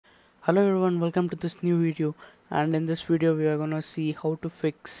Hello everyone, welcome to this new video, and in this video we are gonna see how to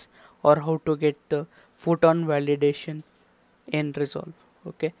fix or how to get the photon validation in Resolve.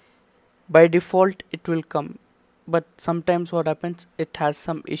 Okay, by default it will come, but sometimes what happens, it has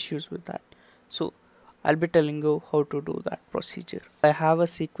some issues with that. So I'll be telling you how to do that procedure. I have a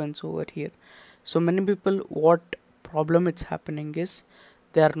sequence over here. So many people, what problem it's happening is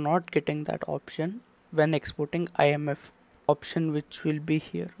they are not getting that option when exporting IMF option, which will be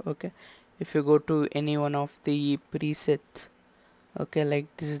here. Okay, if you go to any one of the presets, okay, like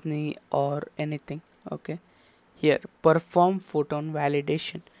Disney or anything, okay, here perform photon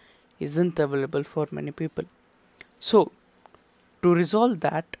validation isn't available for many people. So to resolve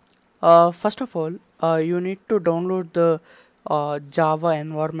that, first of all, you need to download the Java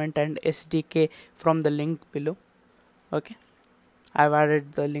environment and SDK from the link below. Okay, I've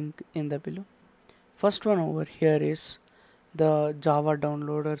added the link in the below. First one over here is the Java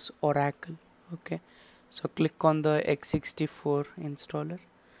downloaders Oracle. Okay, so click on the x64 installer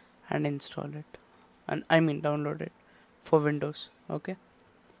and install it, and I mean download it for Windows. Okay,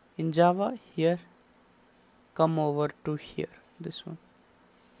 in Java, here come over to here, this one.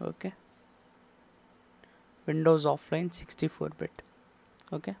 Okay, Windows offline 64-bit.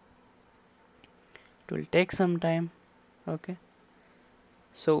 Okay, it will take some time. Okay,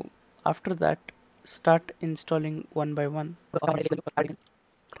 so after that, start installing one by one.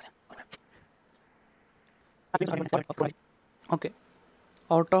 Okay,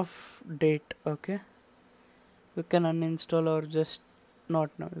 out of date. Okay, you can uninstall or just not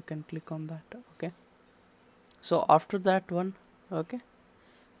now, you can click on that. Okay, so after that one, okay,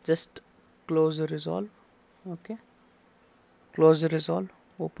 just close the Resolve. Okay, close the Resolve,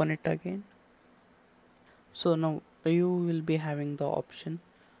 open it again. So now you will be having the option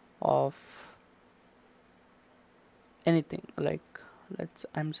of anything, like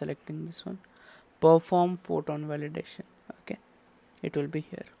I'm selecting this one, perform photon validation. Okay, it will be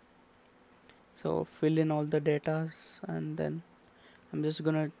here. So fill in all the data, and then I'm just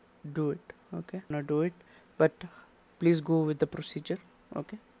gonna do it. Okay, gonna do it, but please go with the procedure.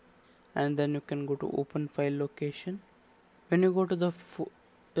 Okay, and then you can go to open file location. When you go to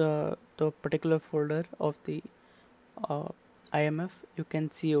the particular folder of the uh, IMF, you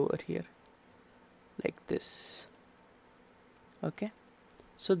can see over here like this. Okay,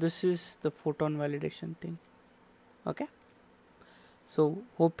 so this is the photon validation thing. Okay, so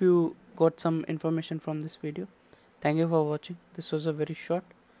hope you got some information from this video. Thank you for watching. This was a very short,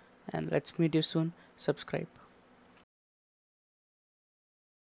 and let's meet you soon. Subscribe.